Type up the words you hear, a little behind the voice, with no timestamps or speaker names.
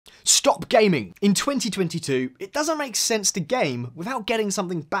Stop gaming. In 2022, it doesn't make sense to game without getting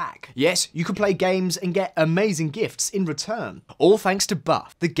something back. Yes, you can play games and get amazing gifts in return. All thanks to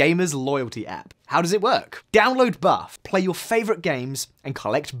Buff, the gamer's loyalty app. How does it work? Download Buff, play your favorite games, and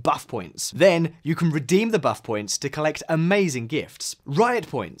collect Buff points. Then, you can redeem the Buff points to collect amazing gifts. Riot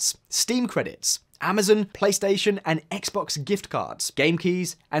points, Steam credits, Amazon, PlayStation, and Xbox gift cards, game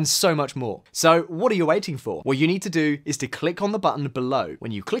keys, and so much more. So what are you waiting for? What you need to do is to click on the button below.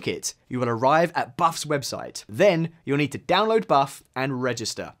 When you click it, you will arrive at Buff's website. Then you'll need to download Buff and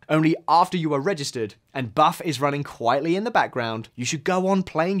register. Only after you are registered and Buff is running quietly in the background, you should go on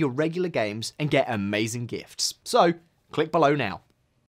playing your regular games and get amazing gifts. So click below now.